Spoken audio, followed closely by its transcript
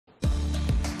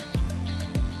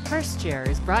First Chair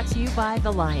is brought to you by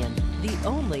The Lion, the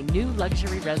only new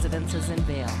luxury residences in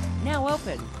Vail. Now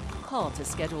open. Call to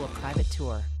schedule a private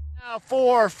tour. Now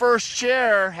for First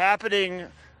Chair happening,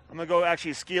 I'm going to go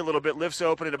actually ski a little bit. Lifts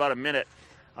open in about a minute.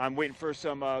 I'm waiting for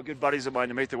some good buddies of mine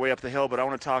to make their way up the hill, but I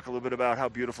want to talk a little bit about how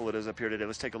beautiful it is up here today.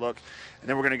 Let's take a look, and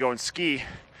then we're going to go and ski.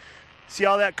 See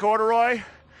all that corduroy?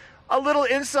 A little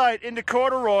insight into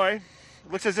corduroy.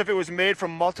 It looks as if it was made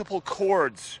from multiple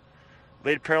cords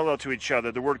laid parallel to each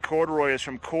other. The word corduroy is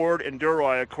from cord and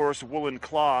duroi, a coarse woolen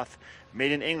cloth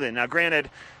made in England. Now granted,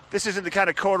 this isn't the kind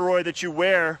of corduroy that you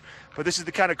wear, but this is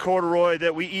the kind of corduroy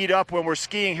that we eat up when we're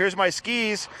skiing. Here's my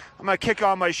skis. I'm going to kick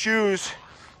on my shoes,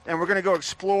 and we're going to go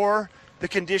explore the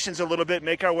conditions a little bit,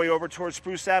 make our way over towards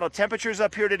Spruce Saddle. Temperatures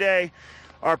up here today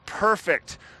are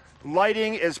perfect.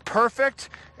 Lighting is perfect,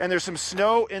 and there's some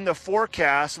snow in the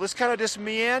forecast. Let's kind of just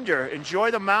meander,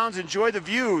 enjoy the mountains, enjoy the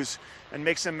views, and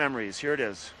make some memories. Here it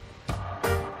is.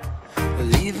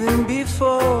 Leaving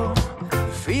before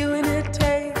the feeling it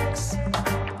takes.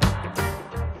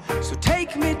 So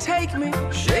take me,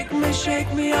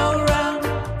 shake me all around.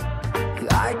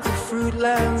 Like the fruit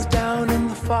lands down in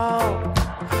the fall,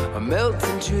 I melt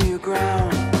into your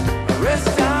ground. I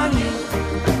rest on you.